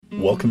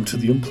Welcome to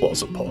the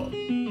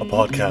Implausipod, a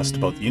podcast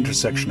about the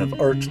intersection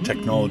of art,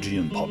 technology,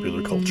 and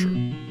popular culture.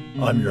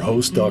 I'm your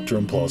host, Dr.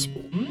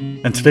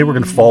 Implausible, and today we're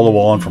going to follow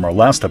on from our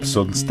last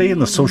episode and stay in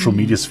the social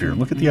media sphere and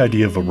look at the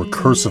idea of a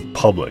recursive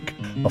public,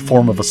 a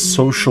form of a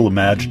social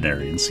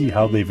imaginary, and see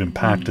how they've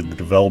impacted the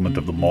development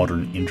of the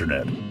modern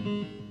internet.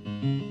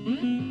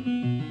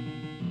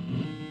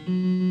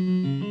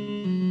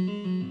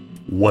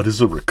 What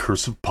is a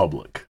recursive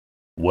public?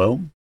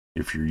 Well,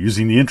 if you're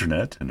using the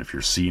internet, and if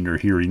you're seeing or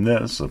hearing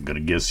this, I'm going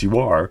to guess you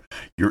are,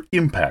 you're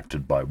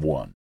impacted by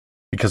one.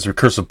 Because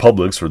recursive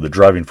publics are the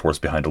driving force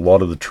behind a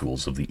lot of the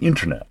tools of the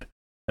internet.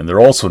 And they're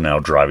also now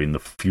driving the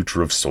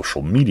future of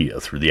social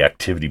media through the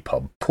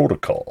ActivityPub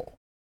protocol.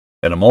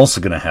 And I'm also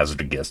going to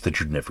hazard a guess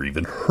that you've never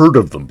even heard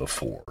of them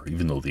before,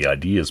 even though the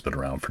idea has been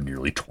around for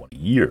nearly 20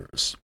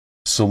 years.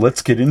 So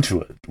let's get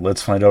into it.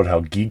 Let's find out how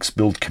geeks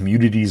build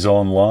communities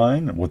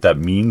online, and what that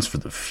means for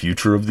the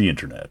future of the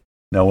internet.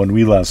 Now, when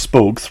we last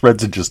spoke,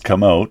 Threads had just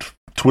come out,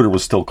 Twitter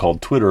was still called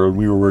Twitter, and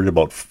we were worried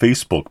about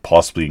Facebook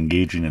possibly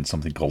engaging in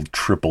something called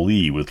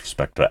E0009 with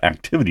respect to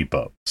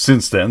ActivityPub.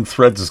 Since then,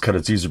 Threads has cut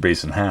its user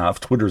base in half,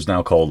 Twitter is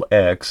now called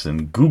X,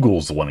 and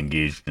Google's the one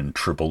engaged in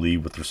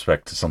E0009 with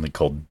respect to something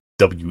called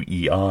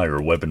WEI, or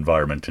Web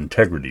Environment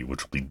Integrity,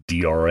 which will be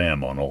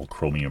DRM on all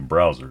Chromium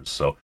browsers,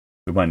 so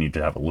we might need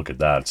to have a look at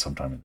that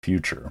sometime in the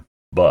future.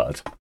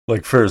 But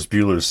like Ferris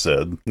Bueller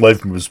said,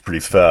 life moves pretty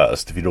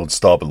fast. If you don't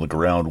stop and look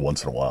around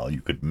once in a while,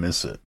 you could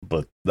miss it.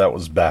 But that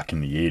was back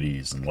in the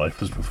 80s, and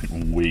life is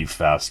moving way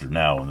faster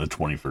now in the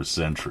 21st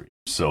century.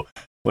 So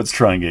let's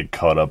try and get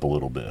caught up a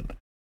little bit.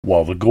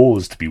 While the goal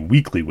is to be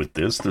weekly with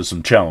this, there's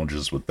some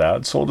challenges with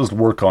that, so I'll just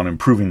work on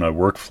improving my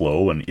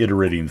workflow and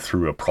iterating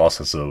through a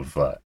process of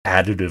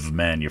additive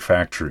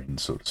manufacturing,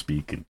 so to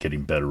speak, and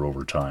getting better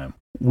over time.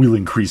 We'll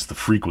increase the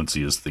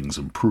frequency as things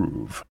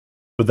improve.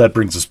 But that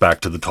brings us back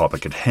to the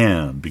topic at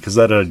hand, because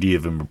that idea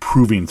of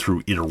improving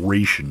through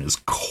iteration is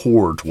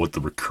core to what the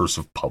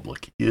recursive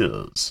public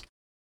is.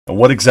 And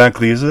what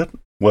exactly is it?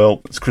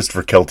 Well, as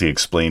Christopher Kelty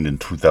explained in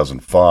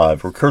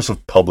 2005, recursive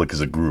public is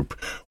a group,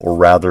 or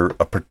rather,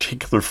 a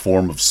particular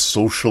form of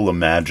social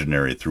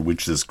imaginary through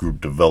which this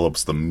group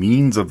develops the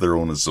means of their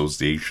own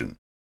association,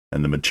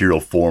 and the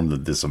material form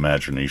that this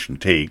imagination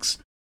takes,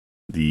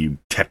 the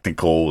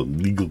technical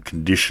and legal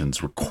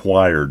conditions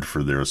required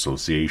for their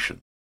association.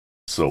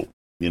 So,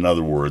 in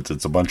other words,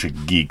 it's a bunch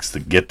of geeks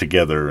that get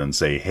together and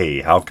say, hey,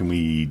 how can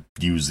we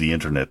use the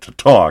internet to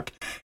talk,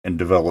 and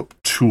develop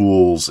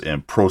tools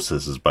and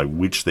processes by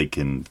which they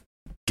can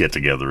get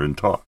together and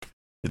talk.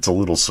 It's a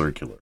little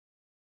circular.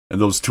 And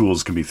those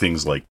tools can be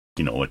things like,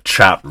 a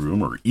chat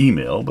room or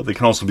email, but they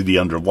can also be the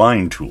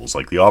underlying tools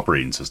like the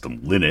operating system,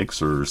 Linux,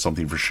 or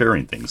something for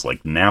sharing things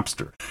like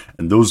Napster.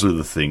 And those are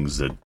the things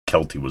that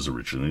Kelty was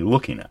originally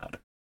looking at.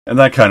 And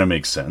that kind of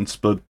makes sense,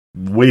 but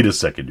wait a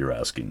second, you're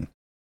asking.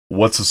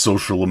 What's a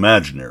social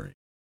imaginary?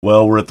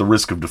 Well, we're at the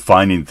risk of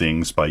defining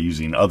things by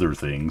using other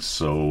things,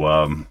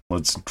 so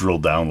let's drill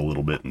down a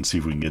little bit and see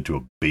if we can get to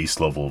a base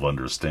level of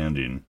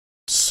understanding.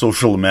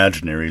 Social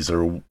imaginaries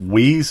are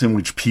ways in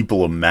which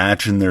people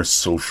imagine their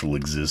social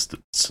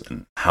existence,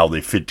 and how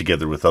they fit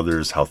together with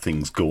others, how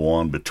things go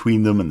on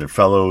between them and their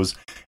fellows,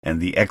 and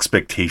the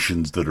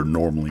expectations that are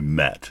normally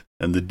met,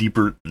 and the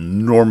deeper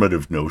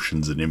normative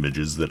notions and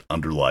images that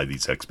underlie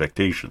these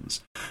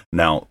expectations.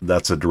 Now,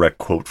 that's a direct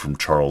quote from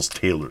Charles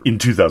Taylor in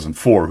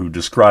 2004, who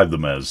described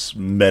them as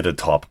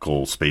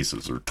metatopical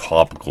spaces, or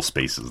topical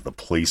spaces, the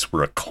place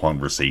where a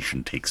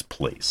conversation takes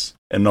place.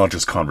 And not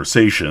just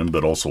conversation,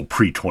 but also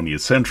pre-20th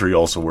century,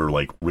 also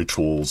where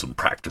rituals and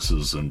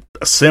practices and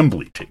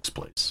assembly takes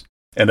place.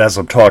 And as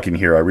I'm talking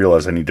here, I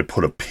realize I need to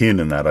put a pin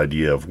in that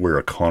idea of where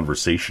a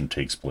conversation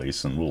takes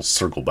place, and we'll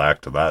circle back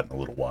to that in a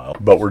little while.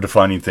 But we're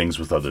defining things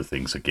with other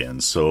things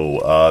again.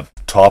 So,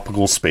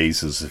 topical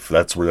spaces, if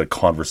that's where the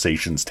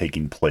conversation's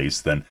taking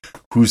place, then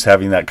who's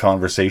having that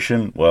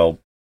conversation? Well,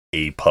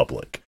 a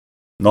public.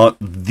 Not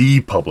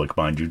the public,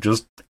 mind you,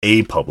 just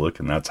a public,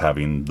 and that's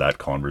having that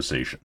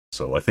conversation.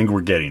 So I think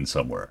we're getting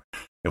somewhere.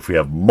 If we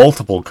have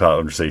multiple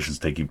conversations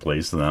taking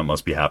place, then that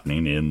must be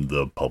happening in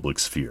the public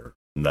sphere.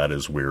 And that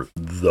is where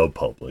the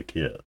public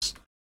is.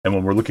 And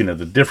when we're looking at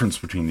the difference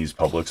between these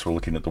publics, we're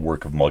looking at the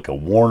work of Michael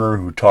Warner,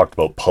 who talked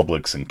about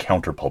publics and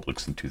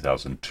counterpublics in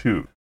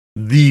 2002.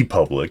 The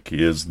public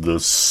is the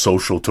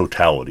social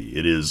totality.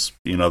 It is,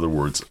 in other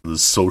words, the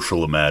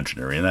social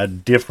imaginary. And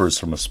that differs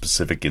from a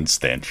specific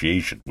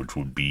instantiation, which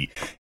would be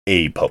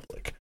a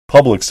public.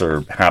 Publics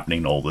are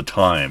happening all the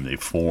time. They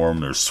form,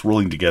 they're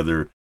swirling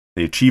together,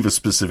 they achieve a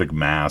specific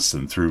mass,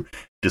 and through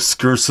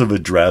discursive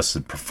address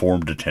and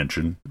performed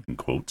attention, in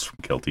quotes from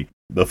Kelty,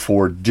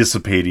 before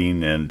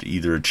dissipating and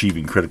either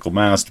achieving critical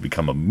mass to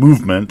become a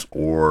movement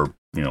or,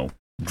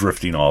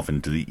 drifting off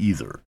into the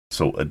ether.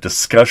 So a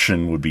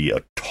discussion would be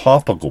a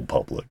topical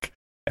public,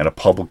 and a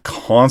public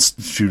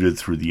constituted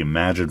through the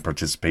imagined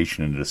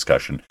participation in a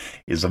discussion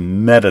is a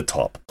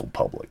metatopical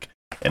public.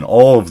 And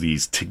all of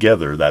these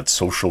together, that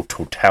social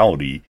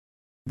totality,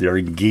 they're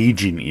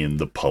engaging in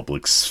the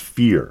public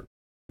sphere.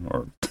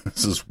 or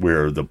this is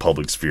where the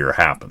public sphere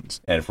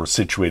happens. And if we're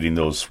situating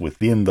those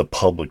within the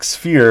public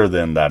sphere,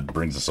 then that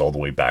brings us all the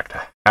way back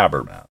to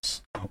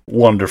Habermas.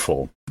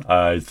 Wonderful.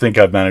 I think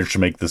I've managed to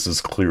make this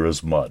as clear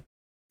as mud.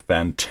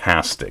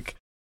 Fantastic.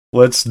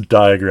 Let's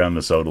diagram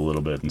this out a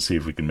little bit and see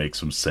if we can make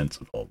some sense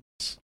of all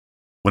this.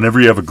 Whenever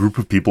you have a group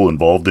of people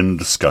involved in a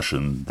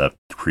discussion, that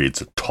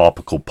creates a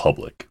topical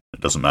public.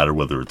 It doesn't matter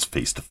whether it's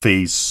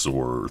face-to-face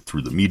or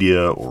through the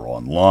media or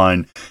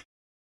online.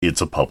 It's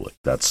a public.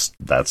 That's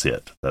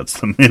it. That's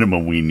the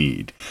minimum we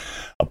need.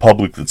 A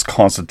public that's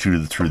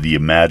constituted through the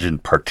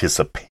imagined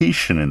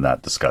participation in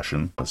that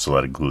discussion, so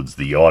that includes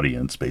the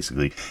audience,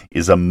 basically,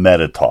 is a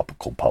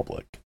metatopical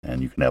public.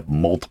 And you can have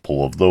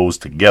multiple of those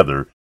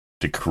together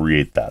to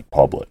create that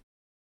public.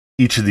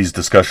 Each of these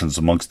discussions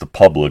amongst the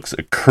publics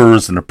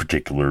occurs in a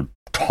particular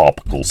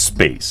topical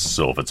space.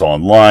 So if it's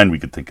online, we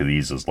could think of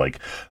these as like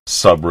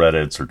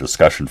subreddits or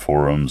discussion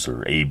forums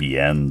or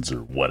ABNs or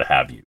what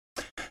have you.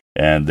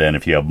 And then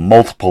if you have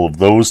multiple of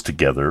those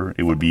together,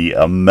 it would be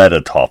a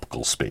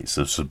metatopical space.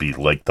 This would be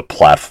like the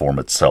platform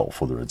itself,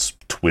 whether it's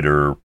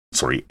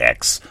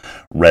X,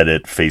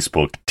 Reddit,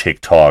 Facebook,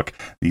 TikTok.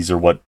 These are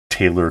what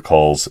Taylor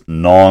calls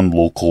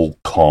non-local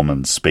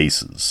common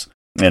spaces.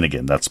 And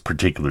again, that's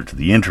particular to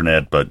the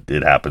internet, but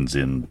it happens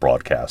in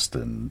broadcast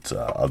and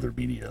other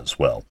media as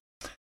well.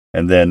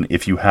 And then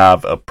if you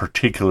have a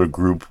particular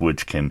group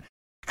which can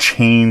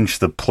change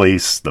the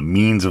place, the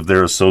means of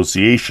their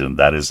association,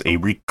 that is a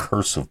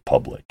recursive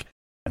public.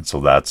 And so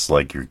that's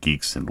like your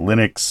geeks in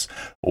Linux,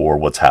 or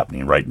what's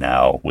happening right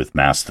now with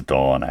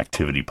Mastodon,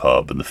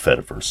 ActivityPub, and the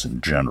Fediverse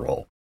in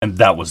general. And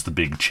that was the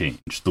big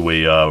change. The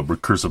way a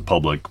recursive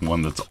public,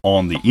 one that's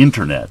on the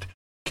internet,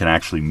 can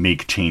actually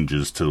make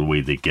changes to the way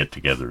they get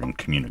together and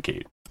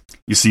communicate.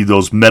 You see,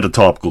 those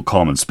metatopical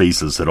common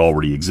spaces had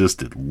already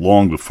existed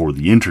long before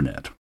the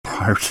internet.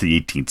 Prior to the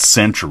 18th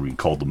century, we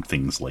called them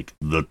things like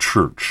the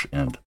church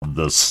and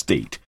the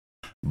state.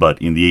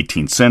 But in the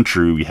 18th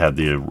century, we had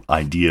the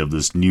idea of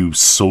this new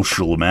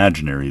social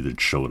imaginary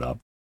that showed up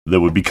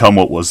that would become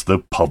what was the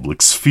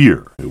public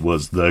sphere. It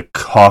was the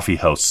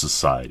coffeehouse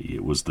society.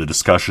 It was the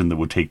discussion that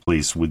would take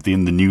place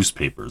within the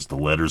newspapers, the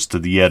letters to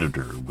the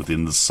editor,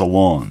 within the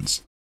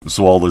salons.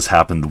 So all this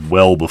happened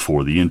well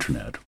before the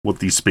internet. What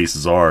these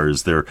spaces are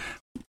is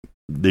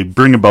they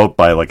bring about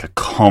by like a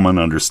common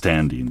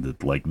understanding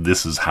that like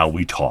this is how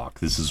we talk,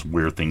 this is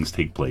where things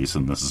take place,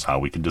 and this is how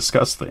we can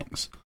discuss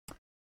things.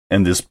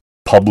 And this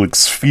public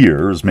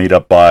sphere is made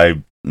up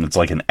by, it's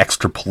like an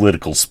extra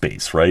political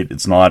space, right?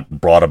 It's not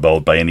brought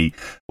about by any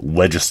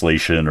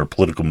legislation or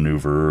political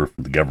maneuver,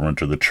 the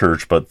government or the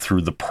church, but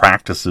through the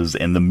practices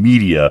and the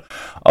media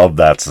of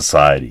that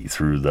society,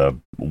 through the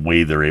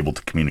way they're able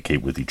to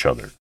communicate with each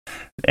other.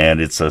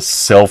 And it's a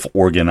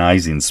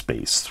self-organizing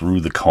space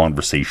through the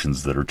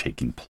conversations that are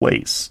taking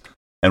place.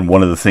 And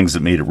one of the things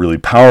that made it really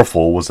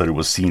powerful was that it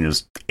was seen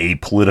as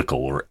apolitical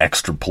or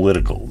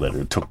extra-political, that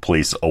it took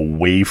place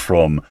away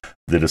from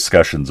the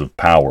discussions of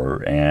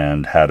power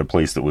and had a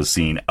place that was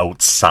seen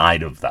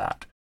outside of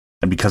that.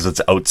 And because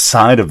it's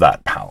outside of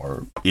that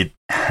power, it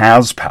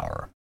has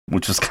power,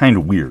 which is kind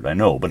of weird, I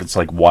know, but it's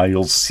like why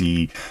you'll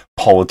see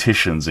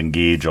politicians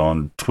engage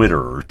on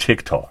Twitter or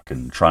TikTok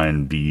and try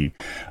and be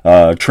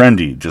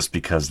trendy just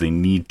because they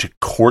need to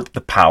court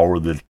the power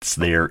that's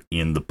there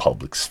in the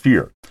public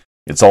sphere.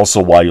 It's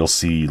also why you'll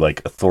see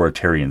like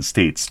authoritarian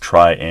states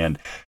try and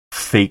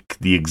fake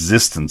the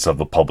existence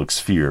of a public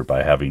sphere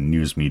by having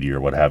news media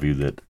or what have you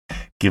that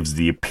gives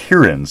the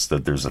appearance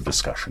that there's a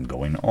discussion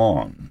going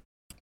on.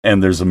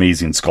 And there's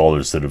amazing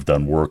scholars that have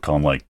done work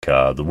on like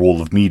the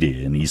role of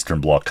media in Eastern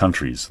Bloc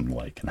countries and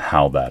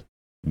how that,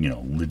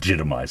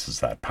 legitimizes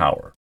that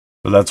power.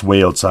 But that's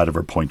way outside of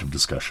our point of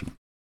discussion.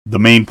 The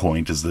main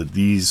point is that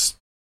these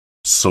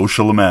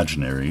social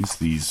imaginaries,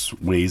 these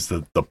ways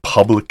that the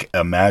public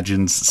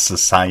imagines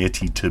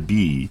society to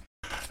be,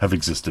 have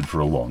existed for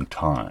a long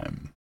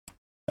time.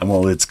 And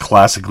while it's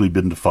classically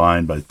been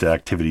defined by the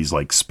activities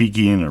like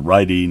speaking and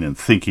writing and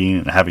thinking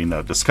and having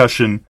that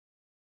discussion,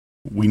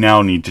 we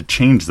now need to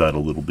change that a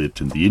little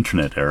bit in the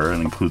internet era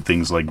and include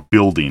things like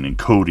building and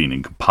coding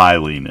and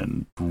compiling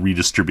and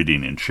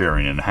redistributing and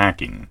sharing and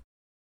hacking.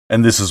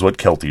 And this is what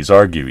Kelty's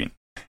arguing,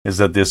 is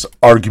that this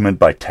argument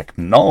by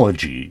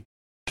technology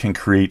can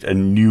create a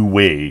new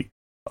way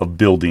of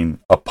building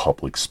a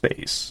public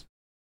space,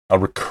 a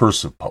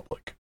recursive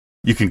public.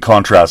 You can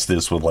contrast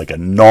this with like a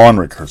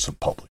non-recursive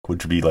public,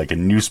 which would be like a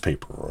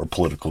newspaper or a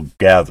political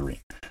gathering.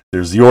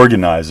 There's the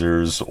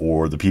organizers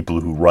or the people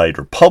who write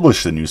or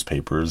publish the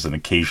newspapers, and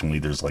occasionally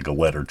there's like a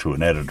letter to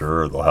an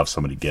editor or they'll have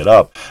somebody get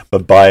up.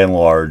 But by and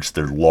large,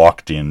 they're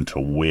locked into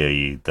a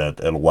way that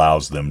it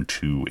allows them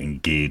to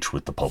engage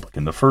with the public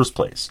in the first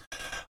place.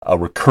 A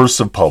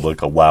recursive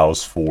public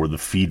allows for the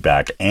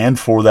feedback and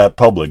for that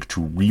public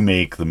to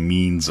remake the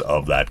means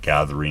of that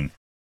gathering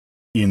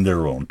in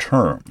their own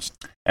terms.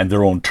 And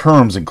their own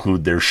terms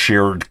include their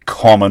shared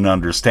common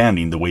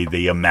understanding, the way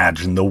they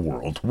imagine the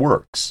world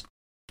works.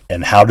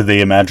 And how do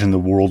they imagine the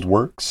world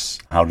works?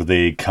 How do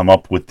they come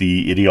up with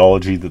the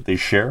ideology that they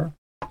share?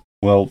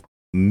 Well,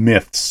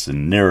 myths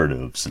and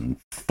narratives and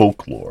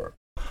folklore,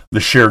 the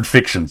shared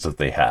fictions that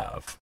they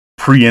have.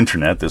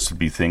 Pre-internet, this would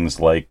be things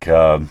like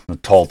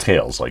tall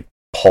tales, like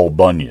Paul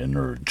Bunyan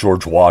or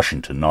George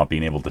Washington not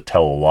being able to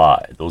tell a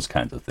lie, those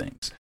kinds of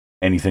things.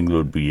 Anything that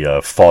would be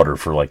fodder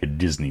for like a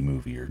Disney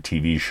movie or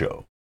TV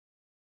show.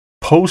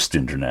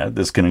 Post-internet,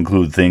 this can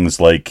include things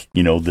like,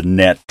 the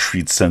net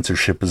treats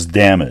censorship as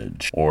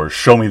damage, or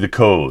show me the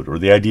code, or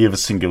the idea of a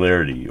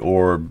singularity,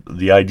 or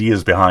the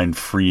ideas behind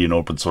free and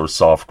open source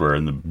software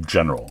in the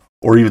general,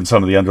 or even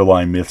some of the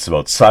underlying myths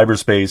about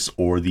cyberspace,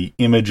 or the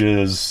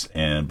images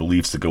and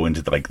beliefs that go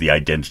into the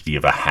identity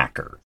of a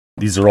hacker.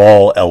 These are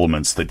all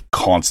elements that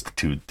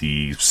constitute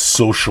the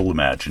social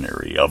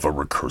imaginary of a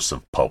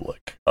recursive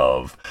public,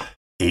 of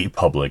a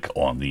public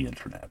on the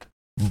internet.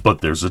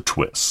 But there's a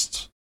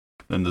twist.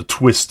 And the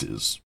twist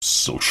is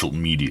social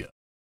media.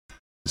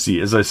 See,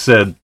 as I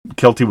said,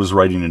 Kelty was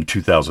writing in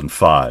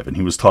 2005, and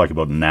he was talking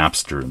about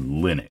Napster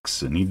and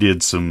Linux, and he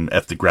did some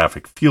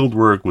ethnographic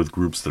fieldwork with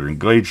groups that are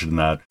engaged in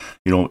that,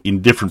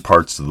 in different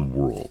parts of the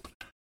world.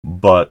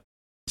 But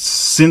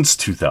since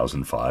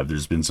 2005,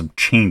 there's been some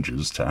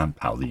changes to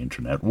how the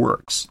internet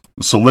works.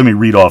 So let me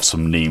read off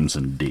some names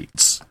and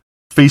dates.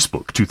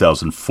 Facebook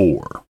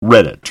 2004,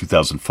 Reddit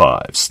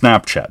 2005,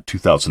 Snapchat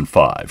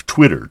 2005,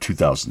 Twitter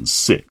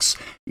 2006,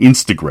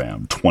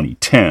 Instagram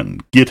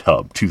 2010,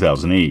 GitHub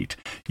 2008,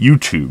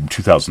 YouTube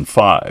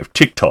 2005,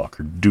 TikTok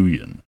or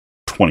Douyin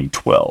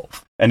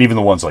 2012. And even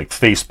the ones like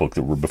Facebook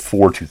that were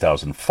before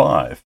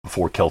 2005,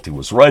 before Kelty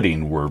was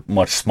writing, were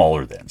much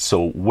smaller then.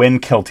 So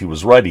when Kelty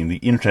was writing, the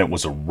internet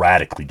was a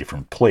radically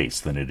different place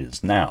than it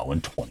is now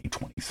in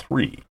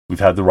 2023. We've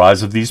had the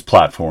rise of these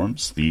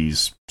platforms,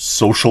 these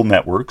social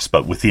networks,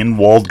 but within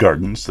walled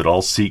gardens that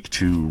all seek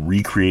to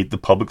recreate the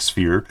public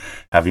sphere,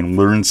 having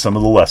learned some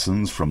of the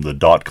lessons from the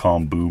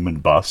dot-com boom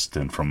and bust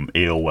and from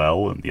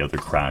AOL and the other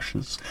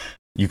crashes.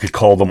 You could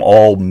call them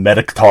all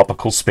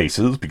metatopical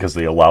spaces because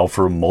they allow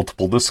for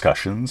multiple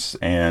discussions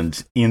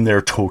and in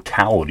their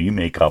totality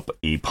make up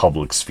a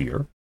public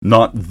sphere.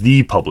 Not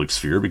the public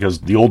sphere,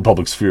 because the old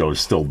public sphere is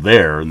still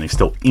there and they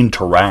still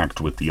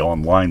interact with the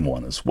online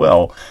one as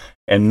well.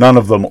 And none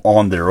of them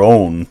on their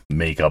own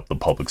make up the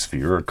public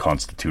sphere or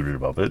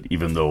constitutive of it,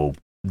 even though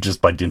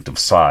just by dint of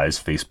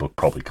size, Facebook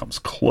probably comes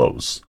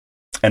close.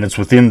 And it's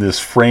within this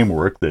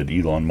framework that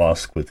Elon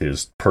Musk, with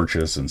his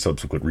purchase and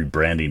subsequent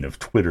rebranding of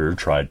Twitter,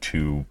 tried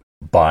to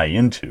buy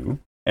into.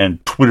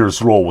 And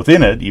Twitter's role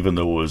within it, even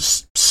though it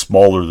was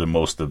smaller than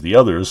most of the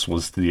others,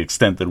 was to the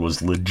extent that it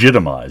was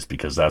legitimized,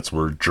 because that's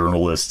where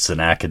journalists and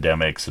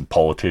academics and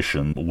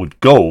politicians would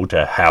go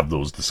to have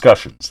those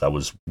discussions. That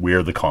was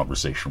where the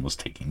conversation was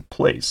taking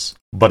place.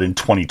 But in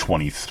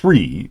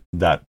 2023,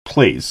 that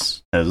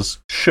place has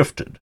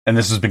shifted. And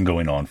this has been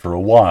going on for a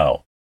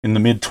while. In the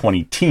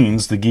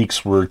mid-2010s, the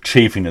geeks were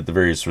chafing at the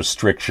various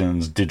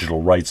restrictions,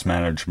 digital rights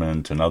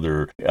management, and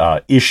other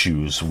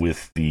issues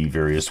with the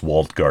various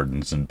walled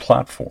gardens and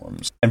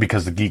platforms. And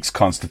because the geeks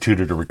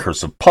constituted a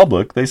recursive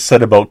public, they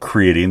set about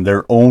creating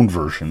their own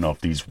version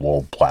of these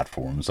walled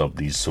platforms, of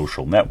these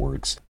social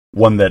networks,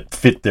 one that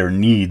fit their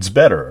needs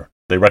better.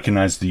 They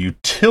recognized the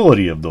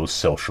utility of those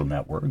social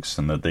networks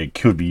and that they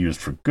could be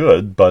used for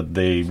good, but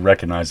they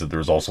recognized that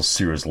there's also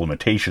serious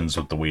limitations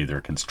with the way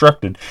they're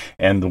constructed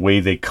and the way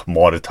they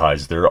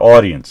commoditize their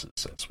audiences,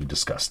 as we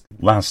discussed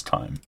last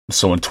time.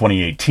 So in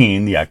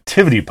 2018, the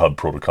ActivityPub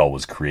protocol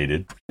was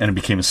created, and it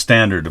became a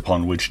standard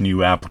upon which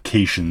new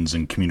applications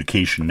and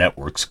communication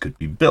networks could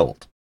be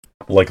built.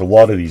 Like a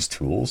lot of these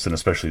tools, and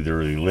especially the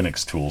early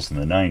Linux tools in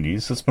the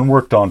 90s, it's been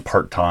worked on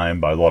part-time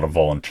by a lot of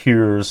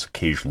volunteers,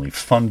 occasionally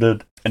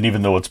funded. And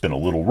even though it's been a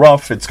little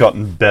rough, it's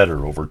gotten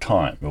better over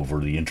time, over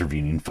the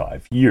intervening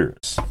 5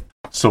 years.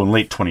 So in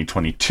late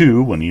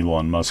 2022, when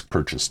Elon Musk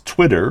purchased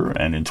Twitter,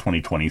 and in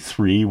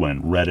 2023,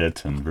 when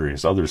Reddit and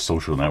various other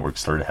social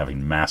networks started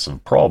having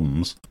massive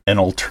problems, an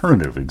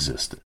alternative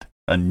existed.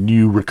 A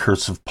new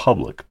recursive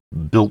public,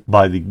 built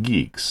by the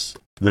geeks,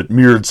 that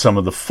mirrored some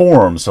of the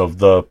forms of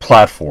the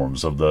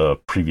platforms of the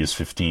previous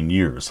 15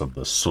 years of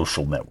the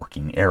social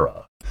networking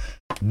era.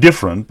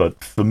 Different,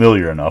 but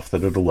familiar enough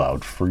that it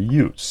allowed for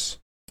use.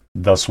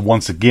 Thus,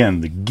 once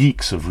again, the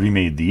geeks have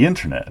remade the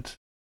internet,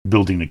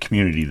 building a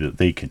community that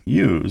they can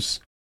use,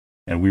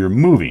 and we are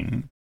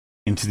moving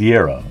into the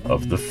era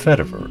of the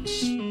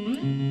Fediverse.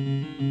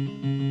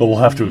 But we'll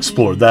have to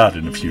explore that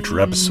in a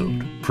future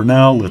episode. For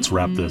now, let's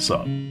wrap this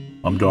up.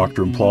 I'm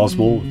Dr.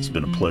 Implausible. It's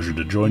been a pleasure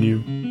to join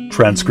you.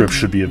 Transcripts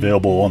should be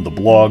available on the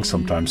blog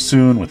sometime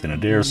soon, within a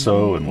day or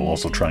so, and we'll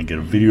also try and get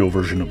a video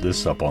version of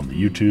this up on the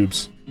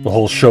YouTubes. The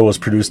whole show is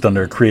produced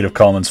under Creative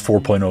Commons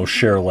 4.0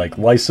 share-alike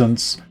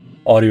license.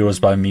 Audio is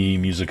by me,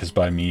 music is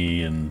by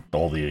me, and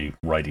all the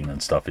writing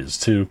and stuff is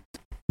too.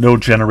 No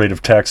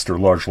generative text or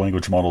large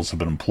language models have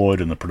been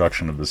employed in the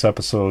production of this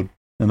episode.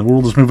 And the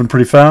world is moving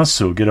pretty fast,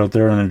 so get out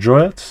there and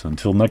enjoy it.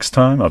 Until next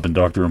time, I've been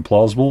Dr.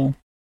 Implausible.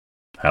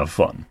 Have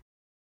fun.